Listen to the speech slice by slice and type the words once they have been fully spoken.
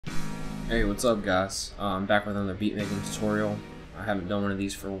Hey, what's up guys? I'm back with another beat making tutorial. I haven't done one of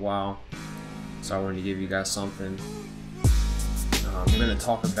these for a while, so I wanted to give you guys something. We're going to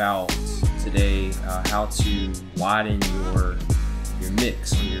talk about today how to widen your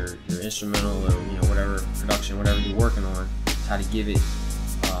mix or your instrumental or whatever production, whatever you're working on. How to give it,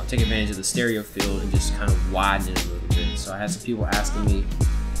 take advantage of the stereo field and just kind of widen it a little bit. So I had some people asking me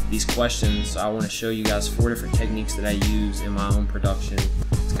these questions, so I want to show you guys 4 different techniques that I use in my own production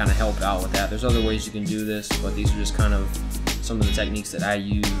to kind of help out with that. There's other ways you can do this, but these are just kind of some of the techniques that I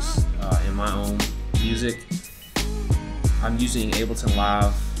use in my own music. I'm using Ableton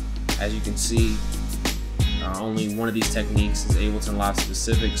Live. As you can see, only one of these techniques is Ableton Live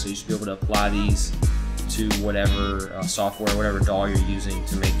specific, so you should be able to apply these to whatever software, whatever DAW you're using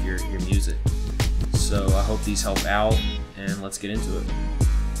to make your music. So I hope these help out, and let's get into it.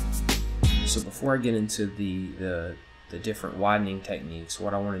 So before I get into the different widening techniques,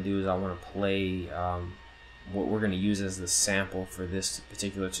 what I want to do is I want to play what we're going to use as the sample for this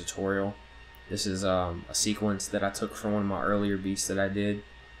particular tutorial. This is a sequence that I took from one of my earlier beats that I did,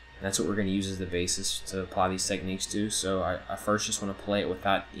 and that's what we're going to use as the basis to apply these techniques to. So I first just want to play it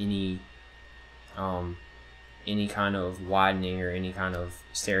without any kind of widening or any kind of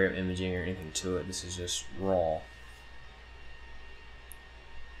stereo imaging or anything to it. This is just raw.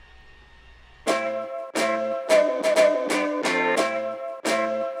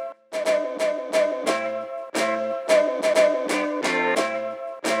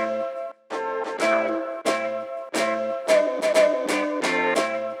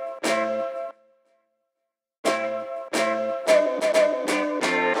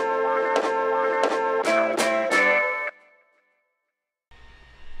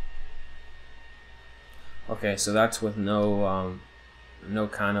 Okay, so that's with no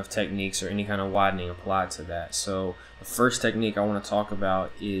kind of techniques or any kind of widening applied to that. So the first technique I want to talk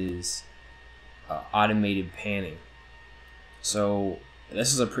about is automated panning. So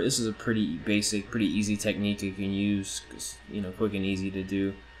this is a pretty basic, pretty easy technique you can use, quick and easy to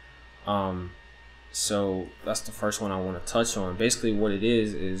do. So that's the first one I want to touch on. Basically, what it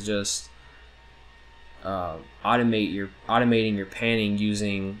is just automating your panning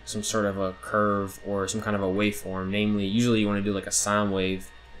using some sort of a curve or some kind of a waveform. Namely, usually you want to do like a sine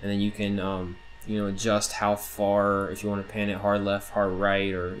wave, and then you can adjust how far, if you want to pan it hard left, hard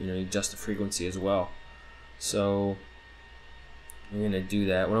right, or adjust the frequency as well. So I'm gonna do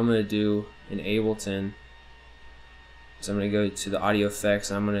that. What I'm gonna do in Ableton is I'm gonna go to the audio effects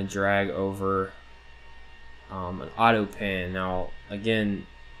and I'm gonna drag over an auto pan. Now again,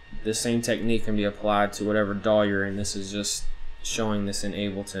 the same technique can be applied to whatever DAW you're in. This is just showing this in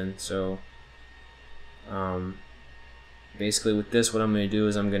Ableton. So basically with this, what I'm going to do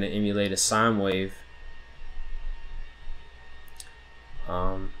is I'm going to emulate a sine wave,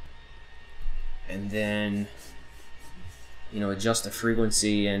 and then adjust the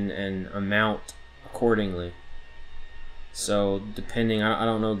frequency and amount accordingly. So depending, I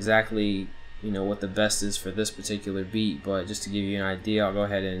don't know exactly what the best is for this particular beat, but just to give you an idea, I'll go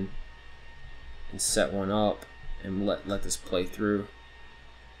ahead and set one up and let this play through.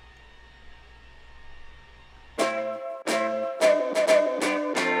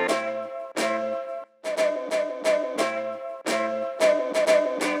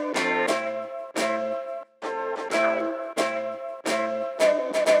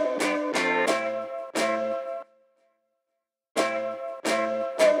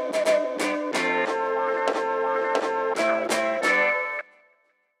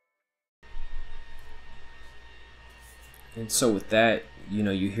 And so with that,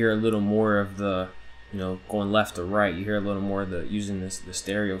 you hear a little more of the, going left to right. You hear a little more of the using the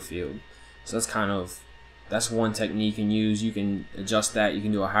stereo field. So that's one technique you can use. You can adjust that. You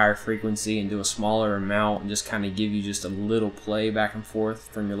can do a higher frequency and do a smaller amount and just kind of give you just a little play back and forth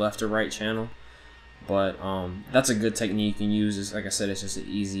from your left to right channel. But that's a good technique you can use. Is, like I said, it's just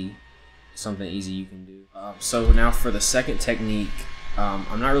something easy you can do. So now for the second technique.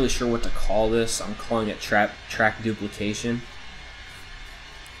 I'm not really sure what to call this. I'm calling it track duplication.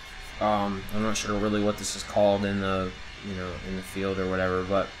 I'm not sure really what this is called in the in the field or whatever,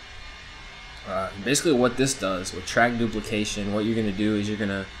 but basically what this does with track duplication, what you're gonna do is you're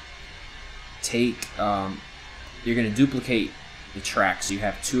gonna duplicate the tracks. So you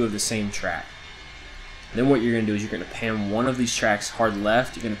have 2 of the same track. Then what you're gonna do is you're gonna pan one of these tracks hard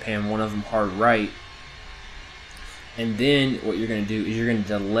left. You're gonna pan one of them hard right. And then what you're going to do is you're going to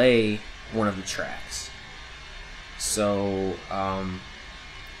delay one of the tracks. So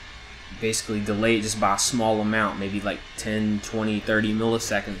basically delay it just by a small amount, maybe like 10, 20, 30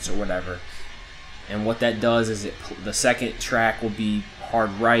 milliseconds or whatever. And what that does is the second track will be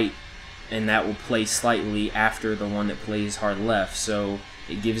hard right and that will play slightly after the one that plays hard left, so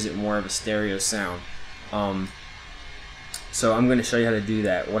it gives it more of a stereo sound. So I'm going to show you how to do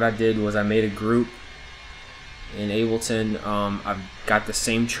that. What I did was I made a group in Ableton. I've got the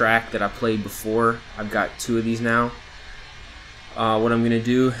same track that I played before. I've got 2 of these now. What I'm going to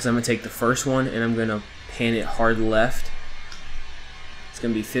do is I'm going to take the first one and I'm going to pan it hard left. It's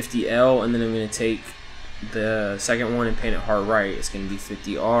going to be 50L, and then I'm going to take the second one and pan it hard right. It's going to be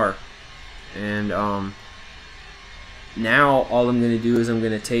 50R. And now all I'm going to do is I'm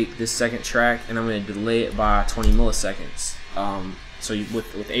going to take this second track and I'm going to delay it by 20 milliseconds. So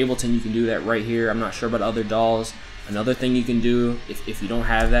with Ableton, you can do that right here. I'm not sure about other DAWs. Another thing you can do, if you don't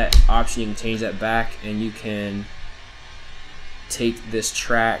have that option, you can change that back, and you can take this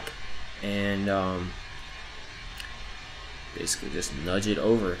track and basically just nudge it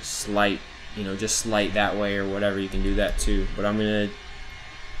over, slight, just slight that way or whatever. You can do that too. But I'm gonna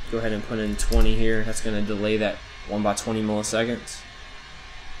go ahead and put in 20 here. That's gonna delay that one by 20 milliseconds.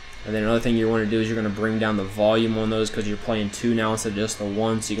 And then another thing you want to do is you're going to bring down the volume on those, because you're playing 2 now instead of just the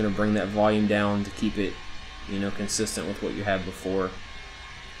 1. So you're going to bring that volume down to keep it, consistent with what you had before.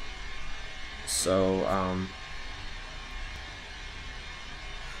 So,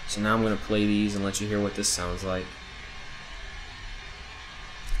 so now I'm going to play these and let you hear what this sounds like.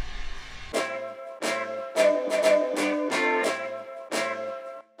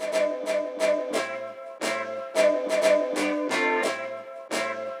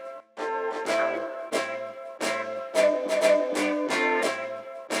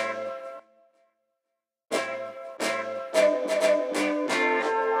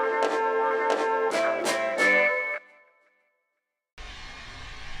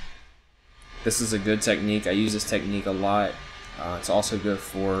 This is a good technique. I use this technique a lot. It's also good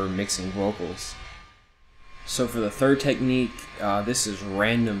for mixing vocals. So for the third technique, this is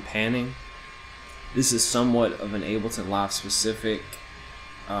random panning. This is somewhat of an Ableton Live specific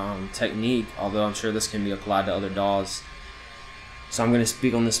technique, although I'm sure this can be applied to other DAWs. So I'm going to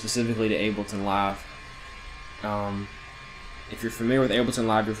speak on this specifically to Ableton Live. If you're familiar with Ableton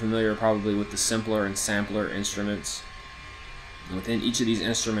Live, you're familiar probably with the simpler and sampler instruments. Within each of these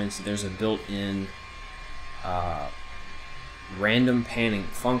instruments, there's a built-in random panning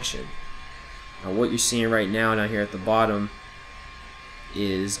function. Now, what you're seeing right now down here at the bottom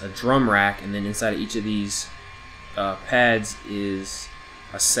is a drum rack, and then inside of each of these pads is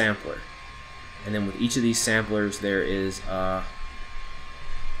a sampler. And then with each of these samplers, there is a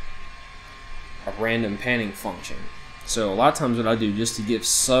random panning function. So a lot of times what I do, just to give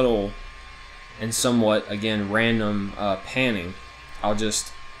subtle and somewhat, again, random panning, I'll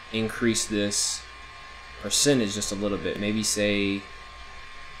just increase this percentage just a little bit. Maybe say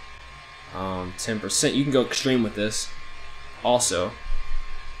 10%. You can go extreme with this also.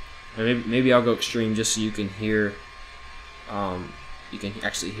 Maybe I'll go extreme just so you can hear, you can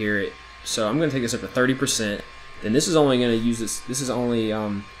actually hear it. So I'm going to take this up to 30%. Then this is only going to use this. This is only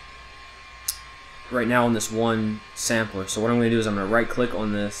right now on this one sampler. So what I'm going to do is I'm going to right click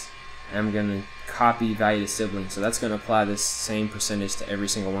on this, and I'm going to copy value to sibling. So that's going to apply this same percentage to every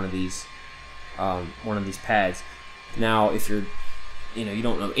single one of these pads. Now, if you're, you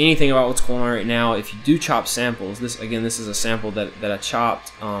don't know anything about what's going on right now, if you do chop samples, this is a sample that I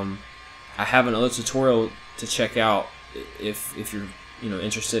chopped. I have another tutorial to check out if you're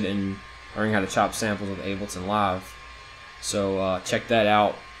interested in learning how to chop samples with Ableton Live. So check that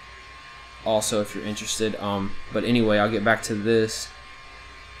out also if you're interested. But anyway, I'll get back to this.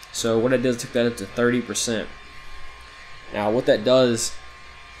 So what I did is took that up to 30%. Now what that does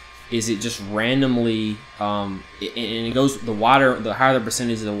is it just randomly, and it goes, the higher the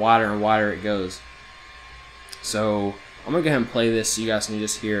percentage, the wider and wider it goes. So I'm gonna go ahead and play this so you guys can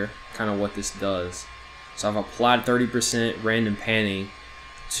just hear kind of what this does. So I've applied 30% random panning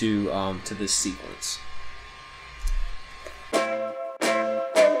to this sequence.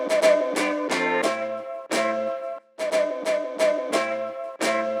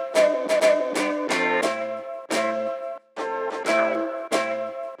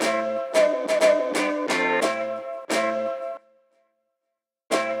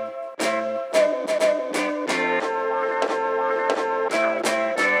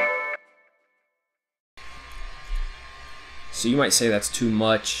 So you might say that's too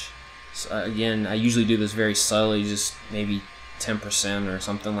much. So again, I usually do this very subtly, just maybe 10% or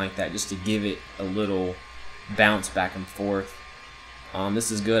something like that, just to give it a little bounce back and forth.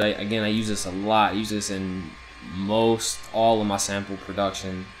 This is good. I use this a lot. I use this in all of my sample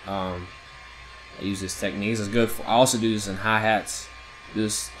production. I use this technique. This is good. I also do this in hi-hats. Do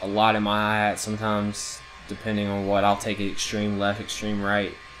this a lot in my hi-hats. Sometimes, depending on what, I'll take it extreme left, extreme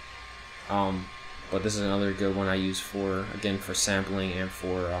right. But this is another good one I use for, again, for sampling and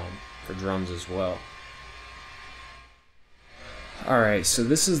for drums as well. Alright, so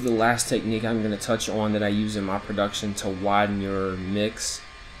this is the last technique I'm going to touch on that I use in my production to widen your mix.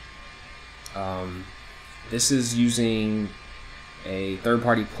 This is using a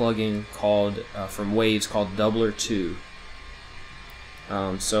third-party plugin called from Waves called Doubler 2.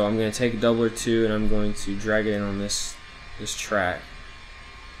 So I'm going to take Doubler 2 and I'm going to drag it in on this track.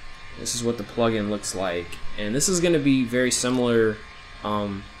 This is what the plugin looks like, and this is going to be very similar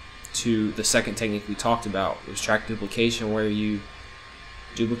to the second technique we talked about. It was track duplication, where you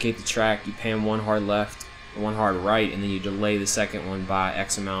duplicate the track, you pan one hard left, one hard right, and then you delay the second one by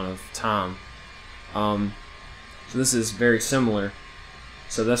X amount of time. So this is very similar.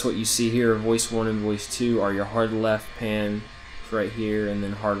 So that's what you see here. Voice 1 and voice 2 are your hard left pan right here, and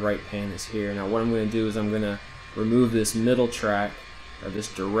then hard right pan is here. Now what I'm going to do is I'm going to remove this middle track, or this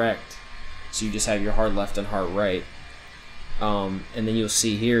direct, so you just have your hard left and hard right. And then you'll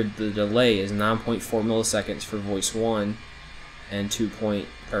see here the delay is 9.4 milliseconds for voice 1 and 23.7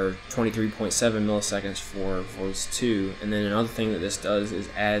 milliseconds for voice 2. And then another thing that this does is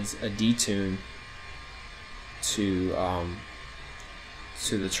adds a detune to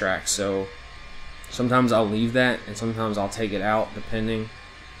the track. So sometimes I'll leave that and sometimes I'll take it out, depending.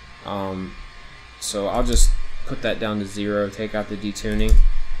 So I'll just put that down to 0, take out the detuning,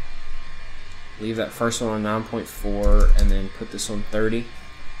 leave that first one on 9.4, and then put this on 30,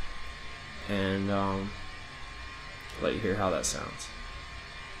 and let you hear how that sounds.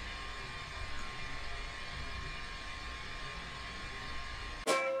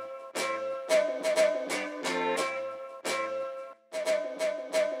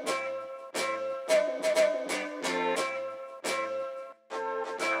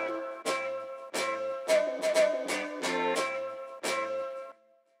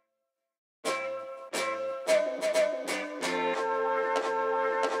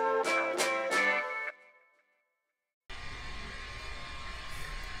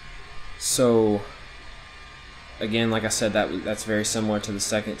 So again, like I said, that's very similar to the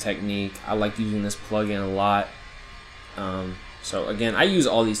second technique. I like using this plugin a lot. So again, I use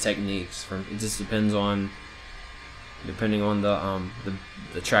all these techniques. It just depending on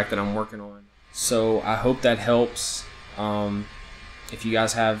the track that I'm working on. So I hope that helps. If you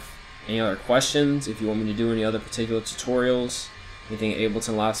guys have any other questions, if you want me to do any other particular tutorials, anything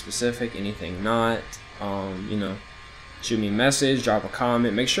Ableton Live specific, anything not, you know, shoot me a message, drop a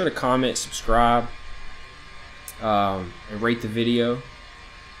comment. Make sure to comment, subscribe, and rate the video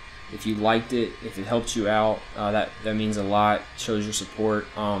if you liked it, if it helped you out. That means a lot, shows your support.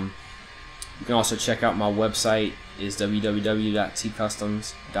 You can also check out my website, is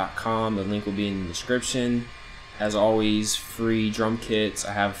www.TCustomz.com. The link will be in the description. As always, free drum kits.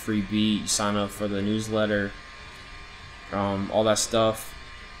 I have a free beat. You sign up for the newsletter, all that stuff.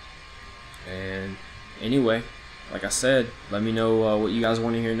 And anyway, like I said, let me know what you guys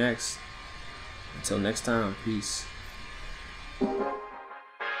want to hear next. Until next time, peace.